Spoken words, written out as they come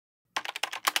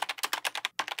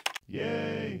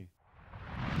Yay!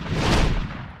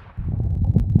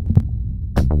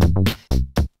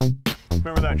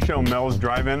 Remember that show Mel's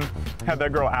Drive-In? Had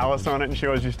that girl Alice on it, and she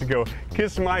always used to go,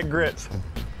 "Kiss my grits."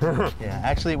 Yeah,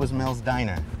 actually it was Mel's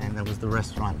Diner, and that was the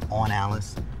restaurant on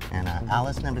Alice. And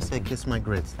Alice never said "kiss my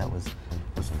grits." That was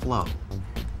Flo.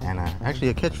 And actually,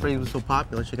 her catchphrase was so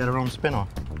popular, she got her own spinoff.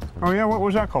 Oh yeah, what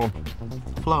was that called?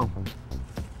 Flo.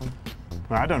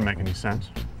 Well, that doesn't make any sense.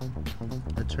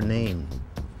 That's her name.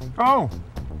 Oh,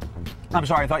 I'm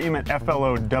sorry. I thought you meant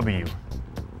F-L-O-W.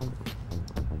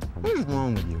 What is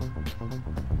wrong with you?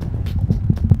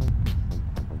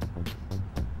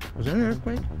 Was that an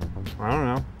earthquake? I don't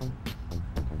know.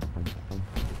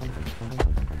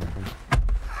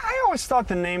 I always thought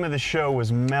the name of the show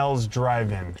was Mel's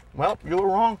Drive-In. Well, you were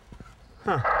wrong.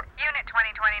 Huh. Unit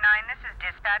 2029, this is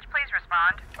dispatch. Please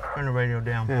respond. Turn the radio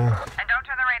down. Yeah. And don't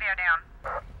turn the radio down.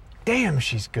 Damn,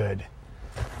 she's good.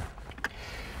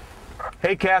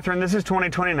 Hey, Catherine, this is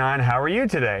 2029. How are you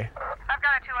today? I've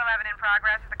got a 211 in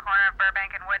progress at the corner of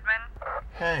Burbank and Woodman.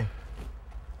 Hey,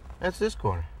 that's this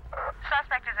corner.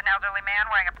 Suspect is an elderly man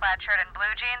wearing a plaid shirt and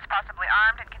blue jeans, possibly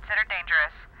armed and considered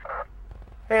dangerous.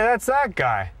 Hey, that's that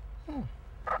guy.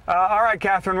 All right,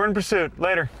 Catherine, we're in pursuit.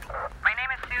 Later. My name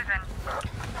is Susan.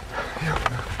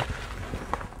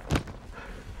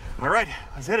 All right,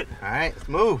 let's hit it. All right, let's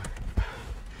move.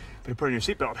 Better put on your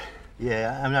seatbelt.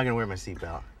 Yeah, I'm not gonna wear my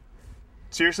seatbelt.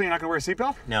 Seriously, you're not gonna wear a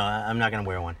seatbelt? No, I'm not gonna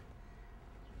wear one.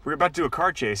 We're about to do a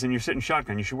car chase and you're sitting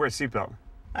shotgun. You should wear a seatbelt.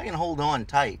 I can hold on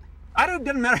tight.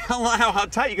 Doesn't matter how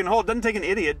tight you can hold. It doesn't take an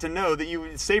idiot to know that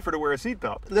it's safer to wear a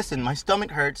seatbelt. Listen, my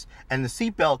stomach hurts, and the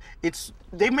seatbelt,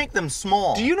 they make them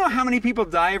small. Do you know how many people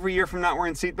die every year from not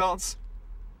wearing seatbelts?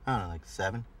 I don't know, like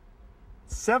 7?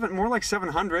 7, more like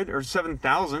 700 or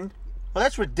 7,000. Well,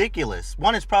 that's ridiculous.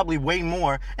 1, is probably way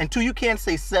more, and 2, you can't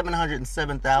say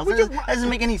 707,000. That doesn't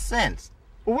make any sense.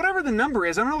 Well, whatever the number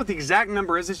is, I don't know what the exact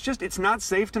number is. It's not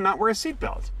safe to not wear a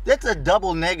seatbelt. That's a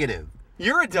double negative.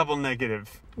 You're a double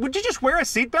negative. Would you just wear a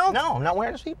seatbelt? No, I'm not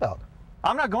wearing a seatbelt.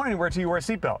 I'm not going anywhere until you wear a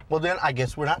seatbelt. Well, then I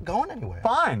guess we're not going anywhere.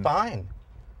 Fine. Fine.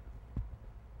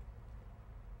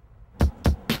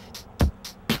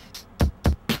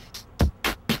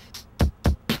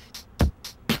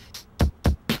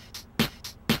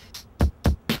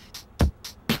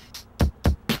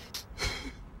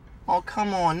 Oh,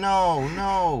 come on.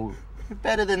 No. You're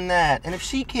better than that. And if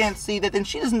she can't see that, then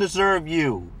she doesn't deserve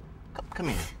you. Come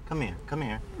here.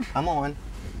 Come on.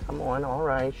 All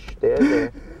right. Shh,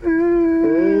 there.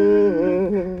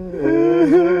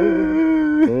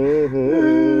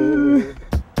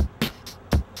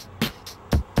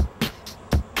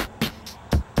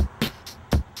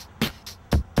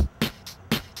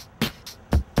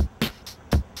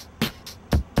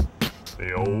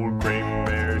 The old gray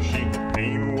mare, she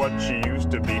ain't what she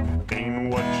used to be.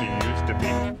 Ain't what she used to be.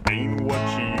 Ain't what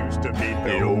she used to be.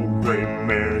 The old gray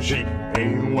mare, she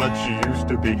ain't what she used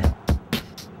to be.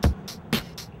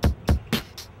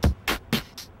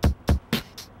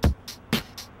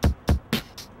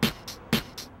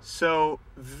 So,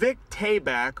 Vic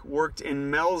Tayback worked in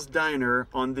Mel's Diner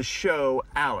on the show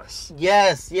Alice.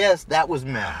 Yes, that was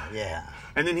Mel, yeah.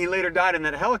 And then he later died in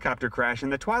that helicopter crash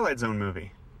in the Twilight Zone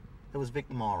movie. It was Vic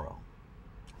Morrow.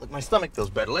 Look, my stomach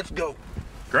feels better. Let's go.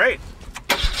 Great.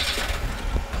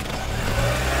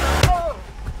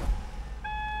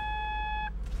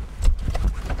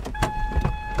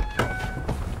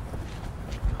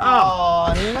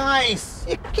 Oh, nice.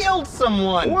 You killed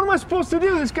someone. What am I supposed to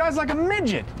do? This guy's like a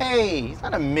midget. Hey, he's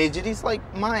not a midget. He's like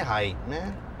my height,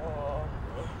 man.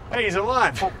 Hey, he's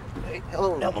alive. Hey,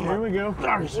 hello. Here we go.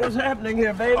 What's happening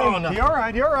here, baby? Oh, no. You all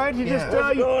right? You all right? You just,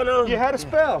 What's going on? you had a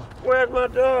spell. Where's my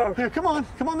dog? Here, come on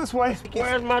this way.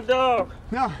 Where's my dog?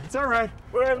 No, it's all right.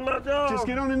 Where's my dog? Just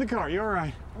get on in the car. You're all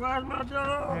right. Where's my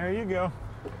dog? There you go.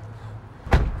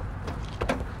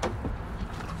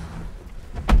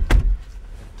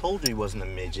 Told you he wasn't a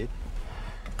midget.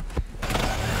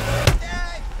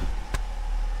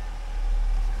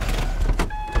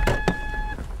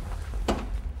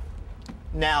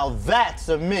 Now that's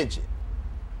a midget.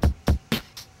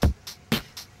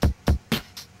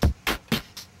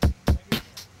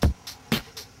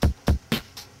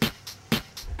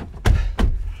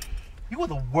 You are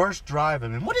the worst driver,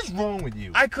 man. What is wrong with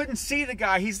you? I couldn't see the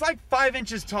guy. He's like 5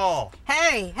 inches tall.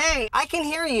 Hey, I can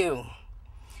hear you.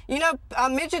 You know,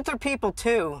 midgets are people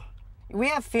too. We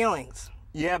have feelings.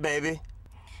 Yeah, baby.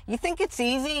 You think it's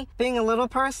easy being a little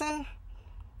person?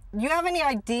 You have any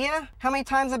idea how many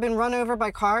times I've been run over by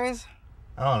cars?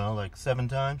 I don't know, like 7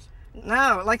 times?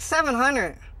 No, like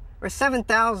 700 or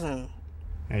 7,000.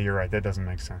 Yeah, you're right. That doesn't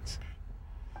make sense.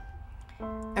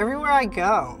 Everywhere I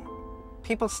go,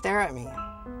 People stare at me.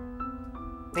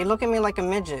 They look at me like a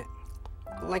midget,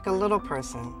 like a little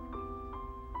person.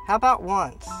 How about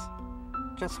once?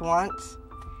 Just once?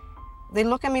 They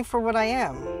look at me for what I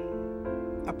am,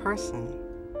 a person.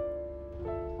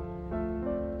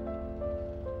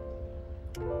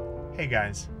 Hey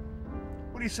guys,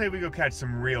 what do you say we go catch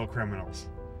some real criminals?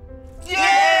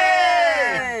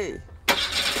 Yay!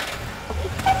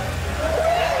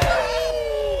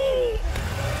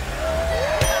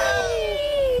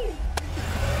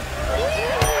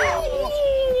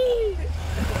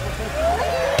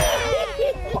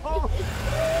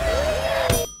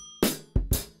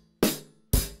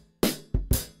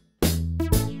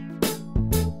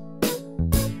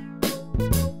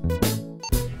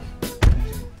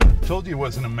 Told you it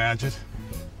wasn't a midget.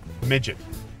 Midget.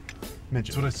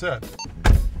 That's what I said.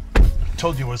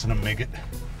 Told you it wasn't a midget.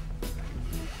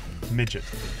 Midget.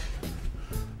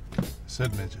 I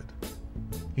said midget.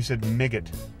 You said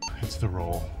midget. It's the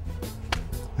roll.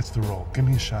 It's the roll. Give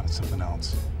me a shot at something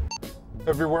else.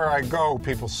 Everywhere I go,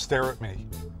 people stare at me.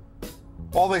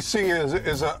 All they see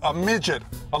is a midget,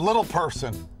 a little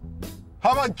person.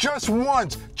 How about just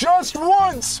once? Just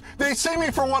once! They see me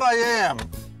for what I am.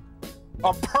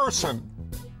 A person.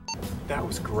 That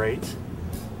was great,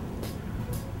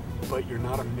 but you're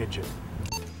not a midget.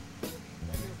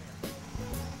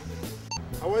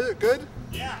 How was it? Good?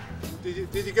 Yeah.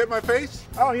 Did you get my face?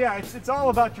 Oh yeah, it's all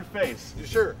about your face. You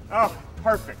sure? Oh,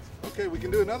 perfect. Okay, we can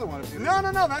do another one if you No,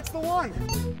 that's the one.